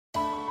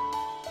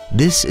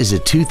This is a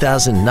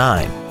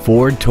 2009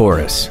 Ford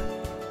Taurus.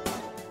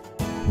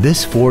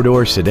 This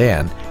four-door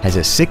sedan has a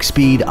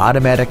 6-speed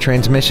automatic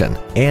transmission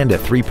and a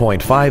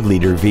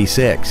 3.5-liter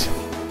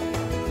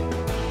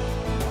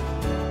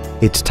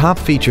V6. Its top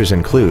features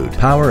include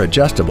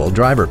power-adjustable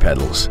driver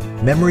pedals,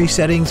 memory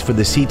settings for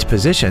the seat's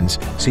positions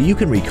so you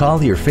can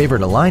recall your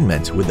favorite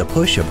alignments with the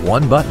push of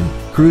one button,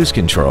 cruise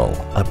control,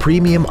 a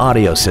premium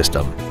audio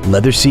system,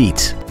 leather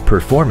seats,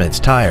 performance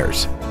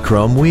tires,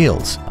 chrome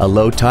wheels, a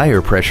low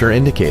tire pressure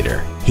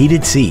indicator,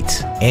 heated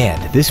seats,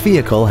 and this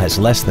vehicle has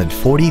less than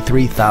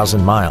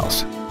 43,000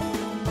 miles.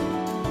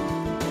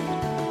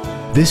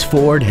 This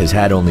Ford has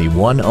had only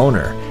one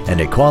owner and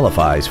it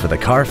qualifies for the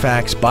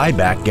Carfax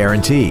buyback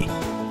guarantee.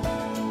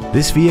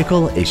 This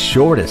vehicle is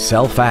sure to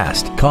sell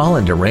fast. Call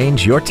and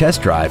arrange your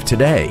test drive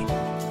today.